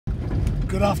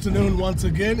Good afternoon once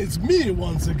again. It's me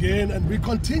once again, and we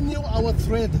continue our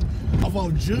thread of our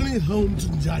journey home to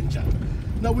Njanja.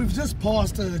 Now we've just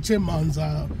passed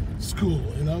Chemhanza School,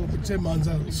 the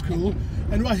Chemhanza School,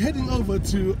 and we're heading over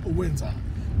to Wedza.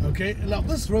 Okay, now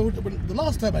this road, the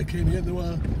last time I came here, there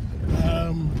were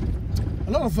a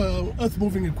lot of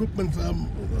earth-moving equipment,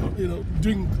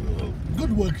 doing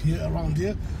good work here around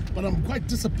here. But I'm quite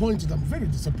disappointed. I'm very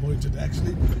disappointed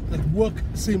actually that work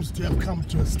seems to have come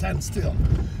to a standstill.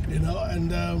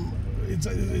 And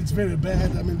it's very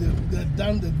bad. I mean,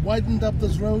 they've widened up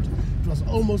this road. It was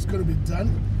almost going to be done,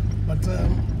 but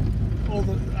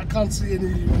I can't see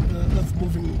any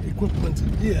earth-moving equipment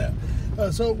here.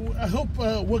 So I hope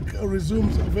work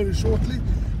resumes very shortly,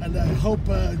 and I hope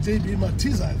JB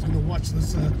Matiza is going to watch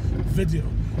this video.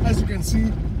 As you can see,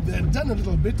 they've done a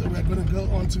little bit, and we're going to go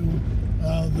on to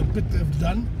the bit they've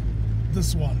done.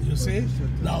 This one, you see.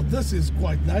 Now this is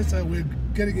quite nice. We're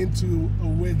getting into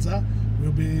Wedza.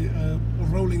 We'll be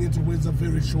rolling into Wedza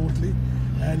very shortly,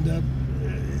 and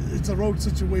it's a road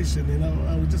situation.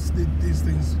 We just need these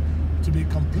things to be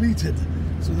completed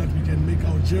so that we can make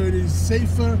our journeys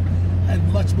safer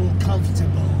and much more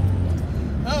comfortable.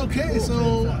 Okay,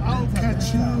 so I'll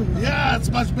catch you. Yeah, it's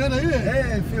much better here.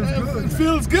 Hey, it feels good. It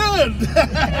feels good.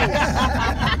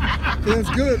 Feels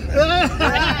good.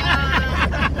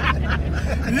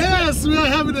 Yes, we are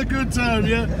having a good time.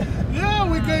 Yeah,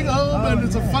 we're going home, and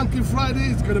it's a funky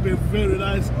Friday. It's going to be very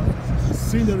nice. The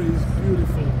scenery is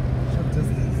beautiful. Short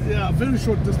distance. Yeah, very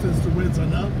short distance to Wedza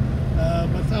now.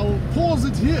 But I will pause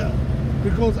it here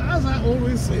because, as I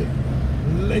always say,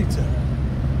 later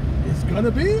it's going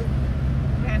to be.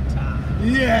 Better.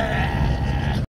 Yeah.